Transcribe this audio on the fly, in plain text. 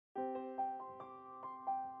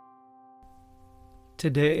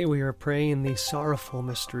Today we are praying the sorrowful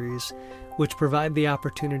mysteries, which provide the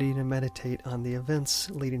opportunity to meditate on the events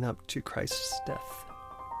leading up to Christ's death.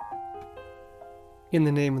 In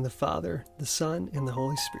the name of the Father, the Son, and the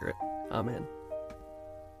Holy Spirit. Amen.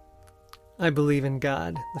 I believe in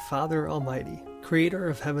God, the Father Almighty, creator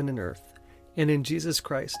of heaven and earth, and in Jesus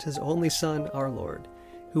Christ, his only Son, our Lord,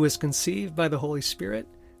 who was conceived by the Holy Spirit,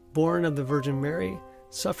 born of the Virgin Mary,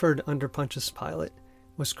 suffered under Pontius Pilate,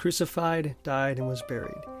 was crucified, died, and was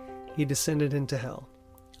buried. He descended into hell.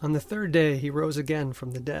 On the third day he rose again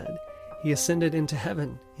from the dead. He ascended into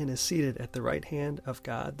heaven and is seated at the right hand of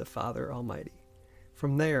God the Father Almighty.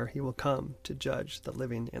 From there he will come to judge the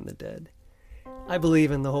living and the dead. I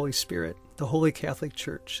believe in the Holy Spirit, the Holy Catholic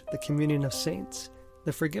Church, the communion of saints,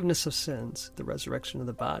 the forgiveness of sins, the resurrection of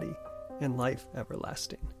the body, and life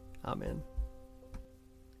everlasting. Amen.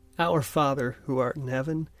 Our Father, who art in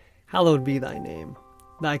heaven, hallowed be thy name.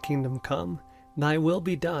 Thy kingdom come, thy will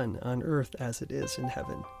be done on earth as it is in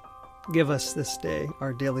heaven. Give us this day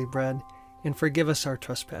our daily bread, and forgive us our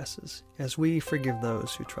trespasses, as we forgive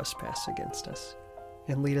those who trespass against us.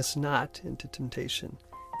 And lead us not into temptation,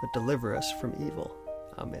 but deliver us from evil.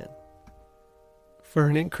 Amen. For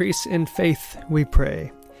an increase in faith, we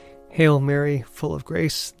pray. Hail Mary, full of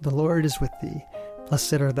grace, the Lord is with thee.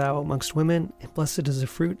 Blessed art thou amongst women, and blessed is the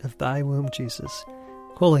fruit of thy womb, Jesus.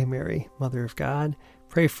 Holy Mary, Mother of God,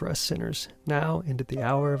 pray for us sinners, now and at the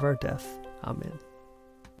hour of our death. Amen.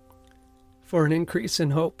 For an increase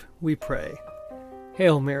in hope, we pray.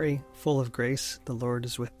 Hail Mary, full of grace, the Lord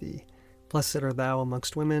is with thee. Blessed art thou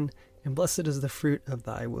amongst women, and blessed is the fruit of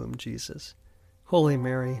thy womb, Jesus. Holy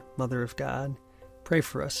Mary, Mother of God, pray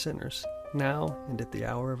for us sinners, now and at the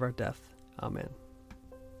hour of our death. Amen.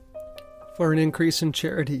 For an increase in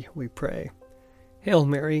charity, we pray. Hail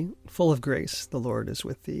Mary, full of grace, the Lord is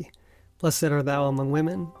with thee. Blessed art thou among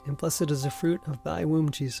women, and blessed is the fruit of thy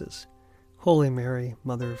womb, Jesus. Holy Mary,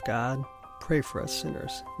 Mother of God, pray for us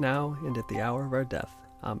sinners, now and at the hour of our death.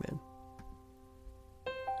 Amen.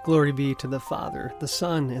 Glory be to the Father, the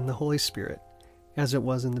Son, and the Holy Spirit, as it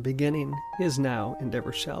was in the beginning, is now, and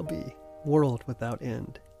ever shall be, world without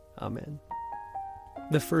end. Amen.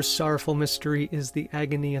 The first sorrowful mystery is the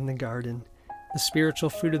agony in the garden. The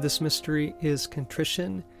spiritual fruit of this mystery is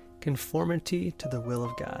contrition, conformity to the will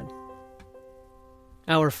of God.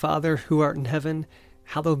 Our Father, who art in heaven,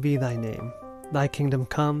 hallowed be thy name. Thy kingdom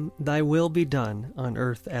come, thy will be done, on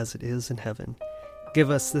earth as it is in heaven. Give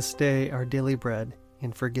us this day our daily bread,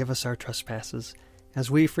 and forgive us our trespasses, as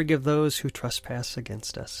we forgive those who trespass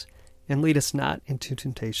against us. And lead us not into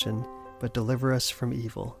temptation, but deliver us from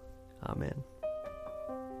evil. Amen.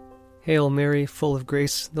 Hail Mary, full of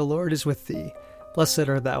grace, the Lord is with thee. Blessed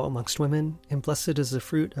art thou amongst women, and blessed is the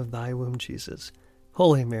fruit of thy womb, Jesus.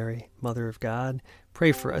 Holy Mary, Mother of God,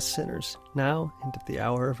 pray for us sinners, now and at the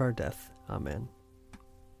hour of our death. Amen.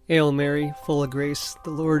 Hail Mary, full of grace, the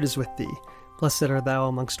Lord is with thee. Blessed art thou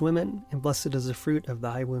amongst women, and blessed is the fruit of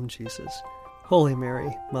thy womb, Jesus. Holy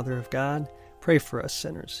Mary, Mother of God, pray for us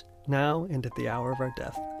sinners, now and at the hour of our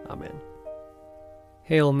death. Amen.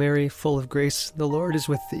 Hail Mary, full of grace, the Lord is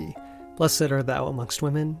with thee. Blessed art thou amongst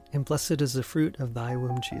women, and blessed is the fruit of thy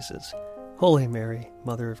womb, Jesus. Holy Mary,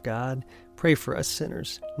 Mother of God, pray for us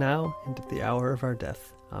sinners, now and at the hour of our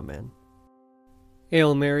death. Amen.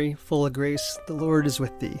 Hail Mary, full of grace, the Lord is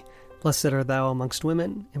with thee. Blessed art thou amongst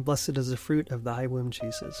women, and blessed is the fruit of thy womb,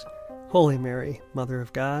 Jesus. Holy Mary, Mother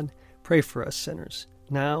of God, pray for us sinners,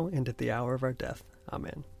 now and at the hour of our death.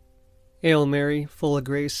 Amen. Hail Mary, full of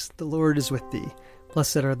grace, the Lord is with thee.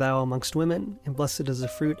 Blessed art thou amongst women, and blessed is the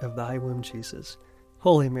fruit of thy womb, Jesus.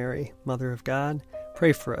 Holy Mary, Mother of God,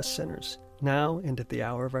 pray for us sinners, now and at the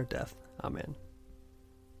hour of our death. Amen.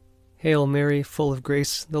 Hail Mary, full of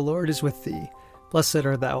grace, the Lord is with thee. Blessed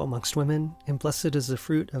art thou amongst women, and blessed is the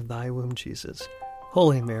fruit of thy womb, Jesus.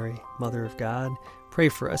 Holy Mary, Mother of God, pray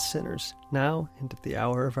for us sinners, now and at the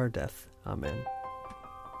hour of our death. Amen.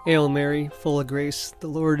 Hail Mary, full of grace, the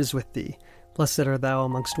Lord is with thee. Blessed art thou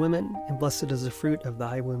amongst women, and blessed is the fruit of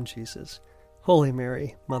thy womb, Jesus. Holy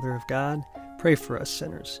Mary, Mother of God, pray for us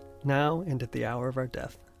sinners, now and at the hour of our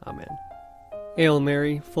death. Amen. Hail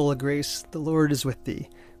Mary, full of grace, the Lord is with thee.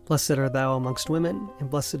 Blessed art thou amongst women, and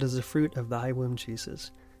blessed is the fruit of thy womb,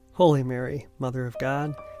 Jesus. Holy Mary, Mother of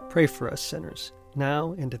God, pray for us sinners,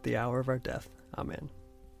 now and at the hour of our death. Amen.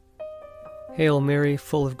 Hail Mary,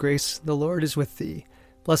 full of grace, the Lord is with thee.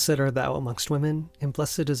 Blessed art thou amongst women, and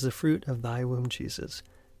blessed is the fruit of thy womb, Jesus.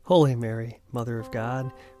 Holy Mary, Mother of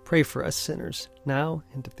God, pray for us sinners, now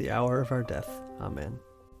and at the hour of our death. Amen.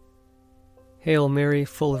 Hail Mary,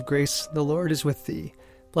 full of grace, the Lord is with thee.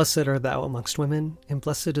 Blessed art thou amongst women, and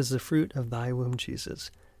blessed is the fruit of thy womb,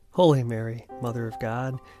 Jesus. Holy Mary, Mother of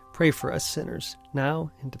God, pray for us sinners,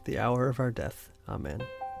 now and at the hour of our death. Amen.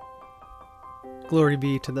 Glory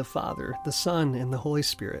be to the Father, the Son, and the Holy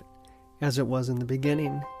Spirit, as it was in the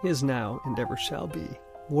beginning, is now, and ever shall be,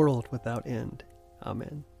 world without end.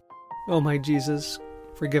 Amen. O my Jesus,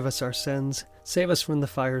 forgive us our sins, save us from the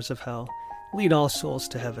fires of hell, lead all souls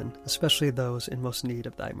to heaven, especially those in most need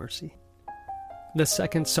of thy mercy. The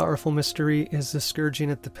second sorrowful mystery is the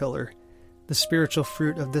scourging at the pillar. The spiritual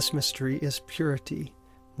fruit of this mystery is purity,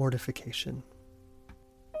 mortification.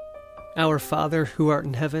 Our Father, who art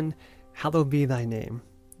in heaven, hallowed be thy name.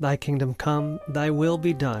 Thy kingdom come, thy will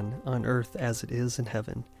be done, on earth as it is in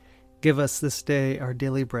heaven. Give us this day our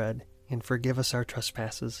daily bread, and forgive us our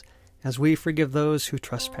trespasses, as we forgive those who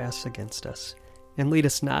trespass against us. And lead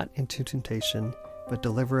us not into temptation, but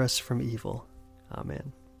deliver us from evil.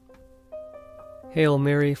 Amen. Hail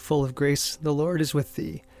Mary, full of grace, the Lord is with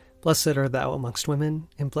thee. Blessed art thou amongst women,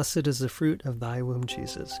 and blessed is the fruit of thy womb,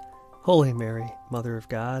 Jesus. Holy Mary, Mother of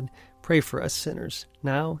God, pray for us sinners,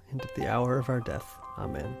 now and at the hour of our death.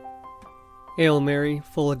 Amen. Hail Mary,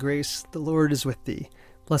 full of grace, the Lord is with thee.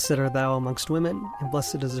 Blessed art thou amongst women, and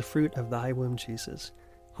blessed is the fruit of thy womb, Jesus.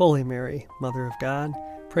 Holy Mary, Mother of God,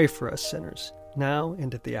 pray for us sinners, now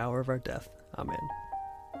and at the hour of our death. Amen.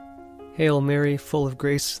 Hail Mary, full of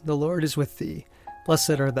grace, the Lord is with thee.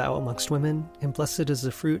 Blessed art thou amongst women, and blessed is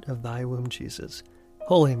the fruit of thy womb, Jesus.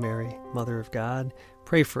 Holy Mary, Mother of God,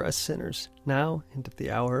 pray for us sinners, now and at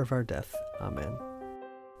the hour of our death. Amen.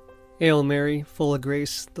 Hail Mary, full of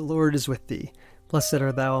grace, the Lord is with thee. Blessed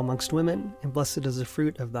art thou amongst women, and blessed is the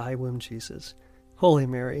fruit of thy womb, Jesus. Holy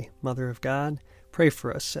Mary, Mother of God, pray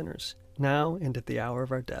for us sinners, now and at the hour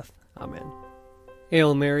of our death. Amen.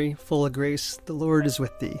 Hail Mary, full of grace, the Lord is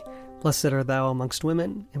with thee. Blessed art thou amongst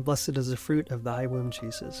women, and blessed is the fruit of thy womb,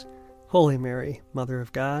 Jesus. Holy Mary, Mother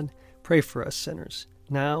of God, pray for us sinners,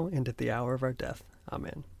 now and at the hour of our death.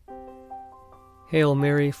 Amen. Hail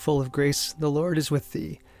Mary, full of grace, the Lord is with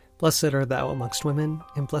thee. Blessed art thou amongst women,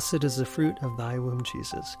 and blessed is the fruit of thy womb,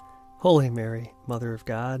 Jesus. Holy Mary, Mother of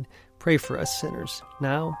God, pray for us sinners,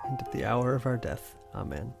 now and at the hour of our death.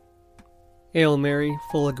 Amen. Hail Mary,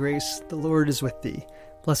 full of grace, the Lord is with thee.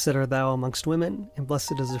 Blessed art thou amongst women, and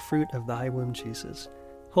blessed is the fruit of thy womb, Jesus.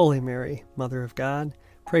 Holy Mary, Mother of God,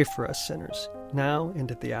 pray for us sinners, now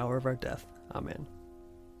and at the hour of our death. Amen.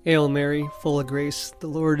 Hail Mary, full of grace, the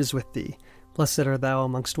Lord is with thee. Blessed art thou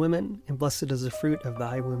amongst women, and blessed is the fruit of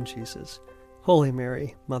thy womb, Jesus. Holy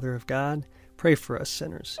Mary, Mother of God, pray for us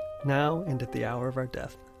sinners, now and at the hour of our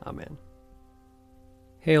death. Amen.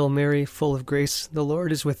 Hail Mary, full of grace, the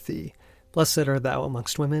Lord is with thee. Blessed art thou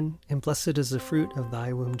amongst women, and blessed is the fruit of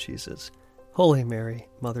thy womb, Jesus. Holy Mary,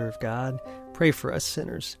 Mother of God, pray for us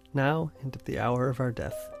sinners, now and at the hour of our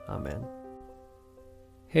death. Amen.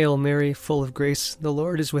 Hail Mary, full of grace, the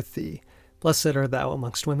Lord is with thee. Blessed art thou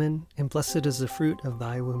amongst women, and blessed is the fruit of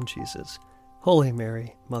thy womb, Jesus. Holy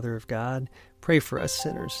Mary, Mother of God, pray for us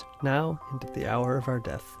sinners, now and at the hour of our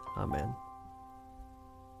death. Amen.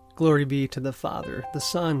 Glory be to the Father, the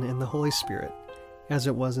Son, and the Holy Spirit, as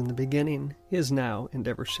it was in the beginning, is now, and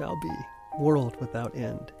ever shall be, world without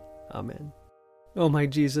end. Amen. O my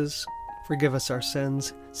Jesus, forgive us our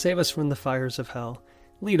sins, save us from the fires of hell,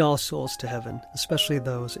 lead all souls to heaven, especially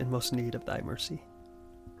those in most need of thy mercy.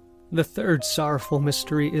 The third sorrowful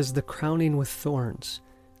mystery is the crowning with thorns.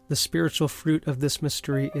 The spiritual fruit of this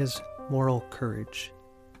mystery is moral courage.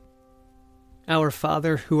 Our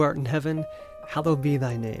Father, who art in heaven, hallowed be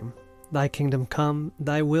thy name. Thy kingdom come,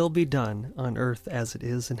 thy will be done, on earth as it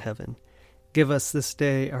is in heaven. Give us this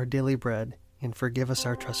day our daily bread, and forgive us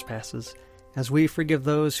our trespasses, as we forgive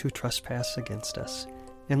those who trespass against us.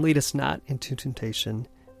 And lead us not into temptation,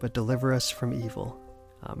 but deliver us from evil.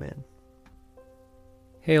 Amen.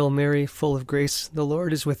 Hail Mary, full of grace, the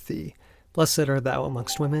Lord is with thee. Blessed art thou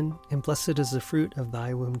amongst women, and blessed is the fruit of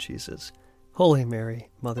thy womb, Jesus. Holy Mary,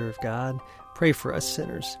 Mother of God, pray for us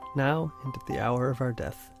sinners, now and at the hour of our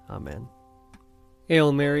death. Amen.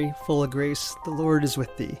 Hail Mary, full of grace, the Lord is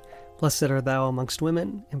with thee. Blessed art thou amongst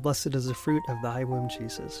women, and blessed is the fruit of thy womb,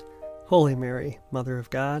 Jesus. Holy Mary, Mother of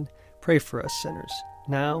God, pray for us sinners,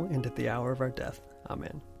 now and at the hour of our death.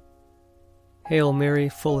 Amen. Hail Mary,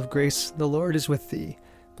 full of grace, the Lord is with thee.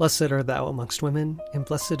 Blessed art thou amongst women, and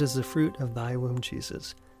blessed is the fruit of thy womb,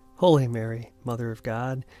 Jesus. Holy Mary, Mother of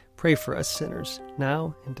God, pray for us sinners,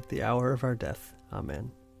 now and at the hour of our death.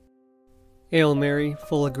 Amen. Hail Mary,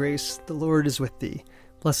 full of grace, the Lord is with thee.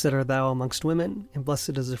 Blessed art thou amongst women, and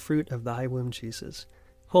blessed is the fruit of thy womb, Jesus.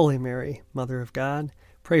 Holy Mary, Mother of God,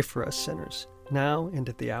 pray for us sinners, now and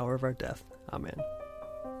at the hour of our death. Amen.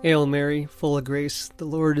 Hail Mary, full of grace, the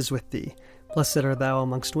Lord is with thee. Blessed art thou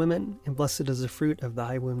amongst women, and blessed is the fruit of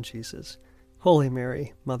thy womb, Jesus. Holy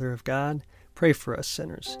Mary, Mother of God, pray for us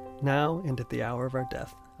sinners, now and at the hour of our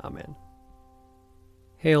death. Amen.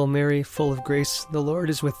 Hail Mary, full of grace, the Lord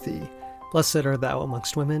is with thee. Blessed art thou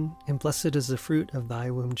amongst women, and blessed is the fruit of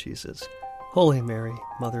thy womb, Jesus. Holy Mary,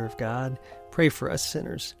 Mother of God, pray for us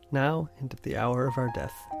sinners, now and at the hour of our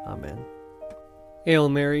death. Amen. Hail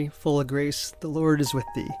Mary, full of grace, the Lord is with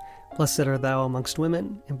thee. Blessed art thou amongst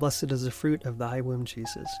women, and blessed is the fruit of thy womb,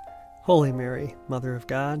 Jesus. Holy Mary, Mother of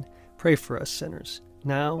God, pray for us sinners,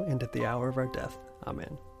 now and at the hour of our death.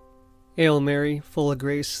 Amen. Hail Mary, full of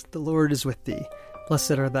grace, the Lord is with thee.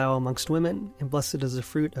 Blessed art thou amongst women, and blessed is the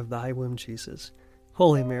fruit of thy womb, Jesus.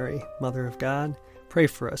 Holy Mary, Mother of God, pray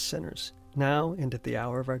for us sinners, now and at the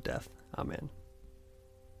hour of our death. Amen.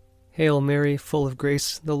 Hail Mary, full of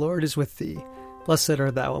grace, the Lord is with thee. Blessed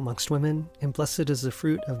art thou amongst women, and blessed is the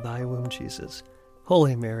fruit of thy womb, Jesus.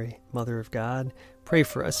 Holy Mary, Mother of God, pray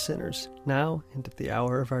for us sinners, now and at the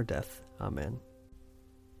hour of our death. Amen.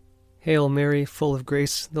 Hail Mary, full of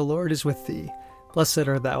grace, the Lord is with thee. Blessed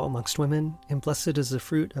art thou amongst women, and blessed is the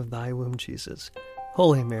fruit of thy womb, Jesus.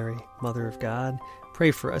 Holy Mary, Mother of God,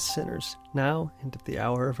 pray for us sinners, now and at the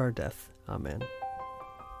hour of our death. Amen.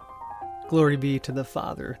 Glory be to the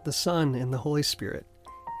Father, the Son, and the Holy Spirit,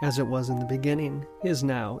 as it was in the beginning, is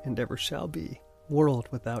now, and ever shall be, world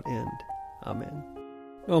without end. Amen.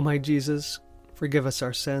 O my Jesus, forgive us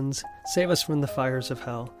our sins, save us from the fires of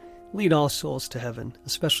hell, lead all souls to heaven,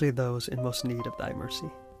 especially those in most need of thy mercy.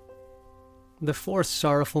 The fourth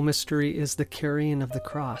sorrowful mystery is the carrying of the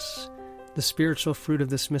cross. The spiritual fruit of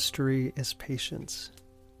this mystery is patience.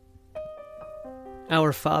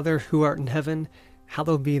 Our Father, who art in heaven,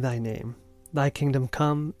 hallowed be thy name. Thy kingdom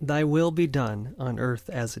come, thy will be done, on earth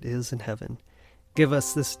as it is in heaven. Give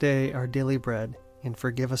us this day our daily bread, and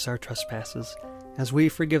forgive us our trespasses, as we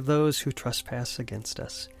forgive those who trespass against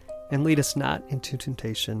us. And lead us not into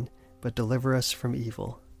temptation, but deliver us from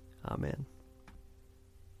evil. Amen.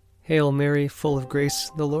 Hail Mary, full of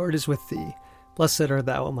grace, the Lord is with thee. Blessed art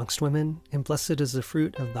thou amongst women, and blessed is the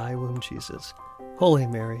fruit of thy womb, Jesus. Holy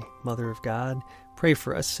Mary, Mother of God, pray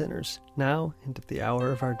for us sinners, now and at the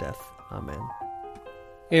hour of our death. Amen.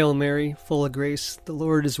 Hail Mary, full of grace, the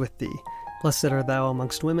Lord is with thee. Blessed art thou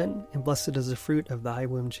amongst women, and blessed is the fruit of thy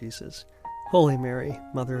womb, Jesus. Holy Mary,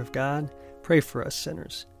 Mother of God, pray for us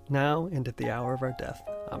sinners, now and at the hour of our death.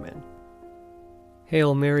 Amen.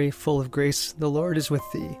 Hail Mary, full of grace, the Lord is with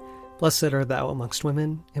thee. Blessed art thou amongst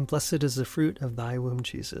women, and blessed is the fruit of thy womb,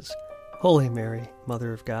 Jesus. Holy Mary,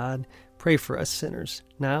 Mother of God, pray for us sinners,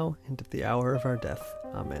 now and at the hour of our death.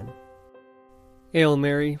 Amen. Hail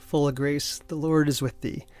Mary, full of grace, the Lord is with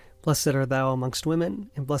thee. Blessed art thou amongst women,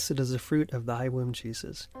 and blessed is the fruit of thy womb,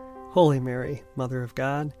 Jesus. Holy Mary, Mother of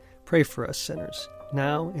God, pray for us sinners,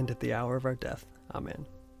 now and at the hour of our death. Amen.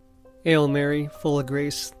 Hail Mary, full of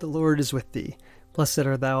grace, the Lord is with thee. Blessed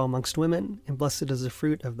art thou amongst women, and blessed is the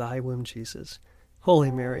fruit of thy womb, Jesus.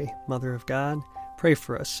 Holy Mary, Mother of God, pray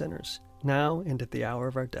for us sinners, now and at the hour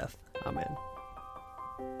of our death. Amen.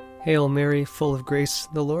 Hail Mary, full of grace,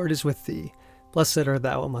 the Lord is with thee. Blessed art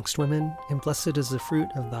thou amongst women, and blessed is the fruit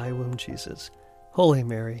of thy womb, Jesus. Holy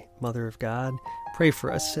Mary, Mother of God, pray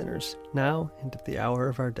for us sinners, now and at the hour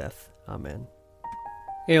of our death. Amen.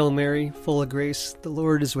 Hail Mary, full of grace, the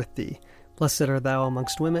Lord is with thee. Blessed art thou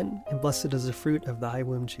amongst women, and blessed is the fruit of thy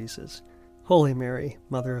womb, Jesus. Holy Mary,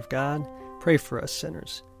 Mother of God, pray for us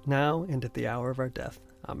sinners, now and at the hour of our death.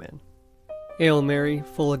 Amen. Hail Mary,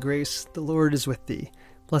 full of grace, the Lord is with thee.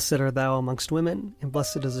 Blessed art thou amongst women, and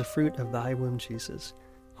blessed is the fruit of thy womb, Jesus.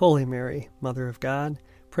 Holy Mary, Mother of God,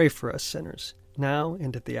 pray for us sinners, now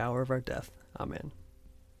and at the hour of our death. Amen.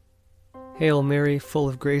 Hail Mary, full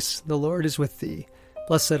of grace, the Lord is with thee.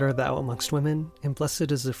 Blessed art thou amongst women, and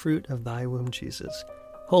blessed is the fruit of thy womb, Jesus.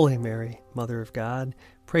 Holy Mary, Mother of God,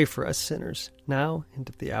 pray for us sinners, now and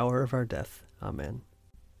at the hour of our death. Amen.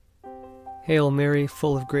 Hail Mary,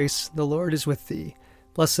 full of grace, the Lord is with thee.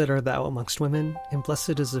 Blessed art thou amongst women, and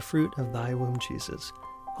blessed is the fruit of thy womb, Jesus.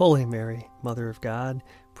 Holy Mary, Mother of God,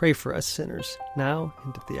 pray for us sinners, now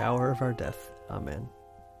and at the hour of our death. Amen.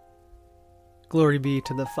 Glory be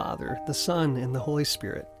to the Father, the Son, and the Holy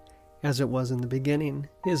Spirit, as it was in the beginning,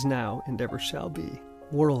 is now, and ever shall be,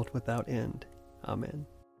 world without end. Amen.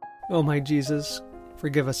 O my Jesus,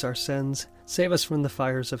 forgive us our sins, save us from the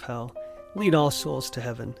fires of hell, lead all souls to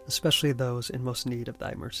heaven, especially those in most need of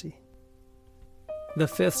thy mercy. The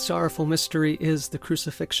fifth sorrowful mystery is the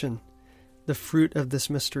crucifixion. The fruit of this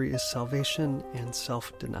mystery is salvation and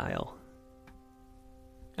self-denial.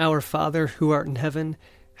 Our Father, who art in heaven,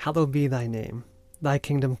 hallowed be thy name. Thy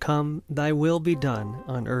kingdom come, thy will be done,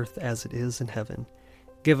 on earth as it is in heaven.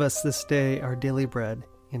 Give us this day our daily bread,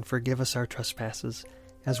 and forgive us our trespasses,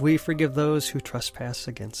 as we forgive those who trespass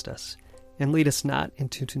against us. And lead us not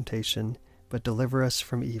into temptation, but deliver us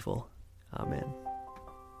from evil. Amen.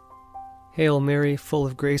 Hail Mary, full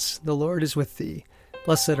of grace, the Lord is with thee.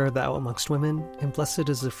 Blessed art thou amongst women, and blessed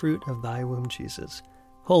is the fruit of thy womb, Jesus.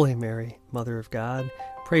 Holy Mary, Mother of God,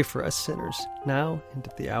 pray for us sinners, now and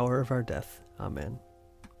at the hour of our death. Amen.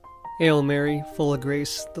 Hail Mary, full of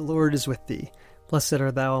grace, the Lord is with thee. Blessed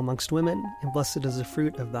art thou amongst women, and blessed is the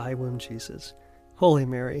fruit of thy womb, Jesus. Holy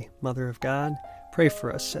Mary, Mother of God, pray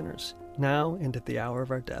for us sinners, now and at the hour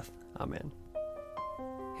of our death. Amen.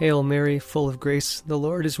 Hail Mary, full of grace, the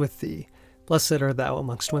Lord is with thee. Blessed art thou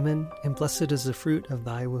amongst women, and blessed is the fruit of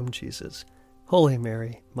thy womb, Jesus. Holy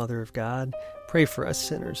Mary, Mother of God, pray for us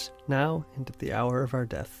sinners, now and at the hour of our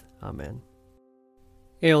death. Amen.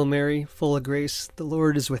 Hail Mary, full of grace, the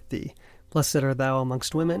Lord is with thee. Blessed art thou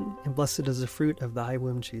amongst women, and blessed is the fruit of thy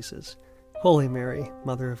womb, Jesus. Holy Mary,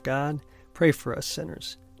 Mother of God, pray for us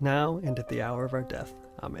sinners, now and at the hour of our death.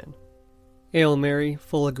 Amen. Hail Mary,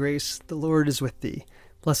 full of grace, the Lord is with thee.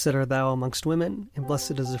 Blessed art thou amongst women, and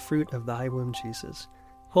blessed is the fruit of thy womb, Jesus.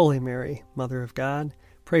 Holy Mary, Mother of God,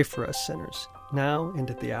 pray for us sinners, now and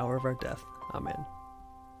at the hour of our death. Amen.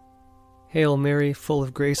 Hail Mary, full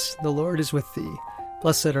of grace, the Lord is with thee.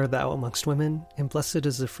 Blessed art thou amongst women, and blessed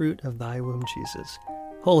is the fruit of thy womb, Jesus.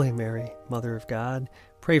 Holy Mary, Mother of God,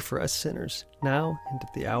 pray for us sinners, now and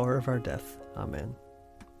at the hour of our death. Amen.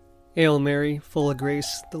 Hail Mary, full of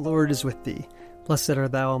grace, the Lord is with thee. Blessed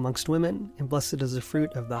art thou amongst women, and blessed is the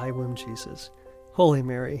fruit of thy womb, Jesus. Holy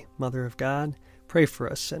Mary, Mother of God, pray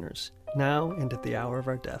for us sinners, now and at the hour of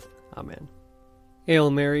our death. Amen. Hail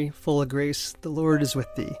Mary, full of grace, the Lord is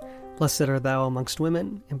with thee. Blessed art thou amongst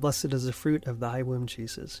women, and blessed is the fruit of thy womb,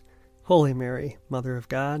 Jesus. Holy Mary, Mother of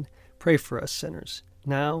God, pray for us sinners,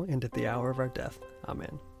 now and at the hour of our death.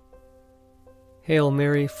 Amen. Hail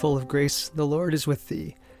Mary, full of grace, the Lord is with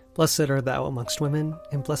thee. Blessed art thou amongst women,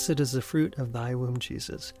 and blessed is the fruit of thy womb,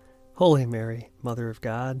 Jesus. Holy Mary, Mother of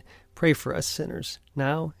God, pray for us sinners,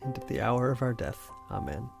 now and at the hour of our death.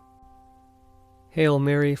 Amen. Hail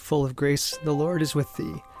Mary, full of grace, the Lord is with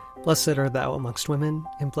thee. Blessed art thou amongst women,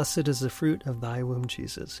 and blessed is the fruit of thy womb,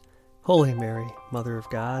 Jesus. Holy Mary, Mother of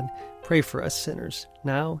God, pray for us sinners,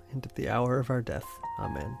 now and at the hour of our death.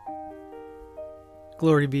 Amen.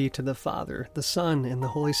 Glory be to the Father, the Son, and the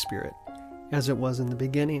Holy Spirit, as it was in the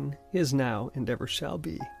beginning, is now, and ever shall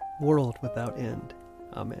be, world without end.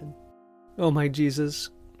 Amen. O my Jesus,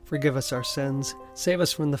 forgive us our sins, save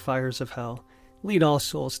us from the fires of hell, lead all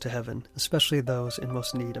souls to heaven, especially those in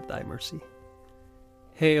most need of thy mercy.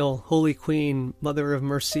 Hail, Holy Queen, Mother of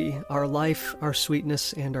Mercy, our life, our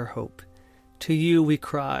sweetness, and our hope. To you we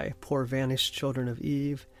cry, poor vanished children of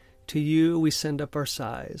Eve. To you we send up our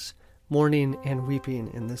sighs, mourning and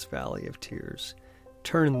weeping in this valley of tears.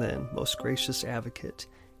 Turn then, most gracious Advocate,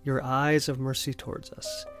 your eyes of mercy towards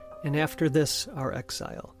us, and after this our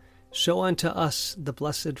exile, show unto us the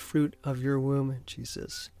blessed fruit of your womb,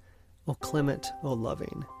 Jesus. O clement, O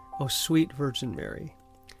loving, O sweet Virgin Mary,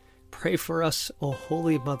 pray for us, O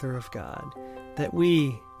Holy Mother of God, that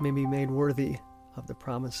we may be made worthy of the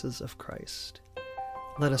promises of Christ.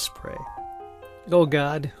 Let us pray. O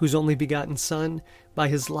God, whose only begotten Son, by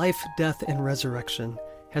his life, death, and resurrection,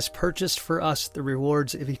 has purchased for us the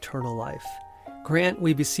rewards of eternal life, grant,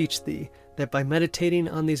 we beseech thee, that by meditating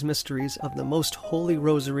on these mysteries of the most holy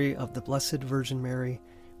rosary of the Blessed Virgin Mary,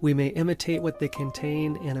 we may imitate what they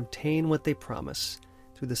contain and obtain what they promise,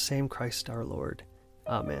 through the same Christ our Lord.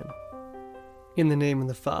 Amen. In the name of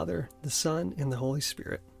the Father, the Son, and the Holy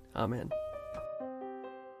Spirit. Amen.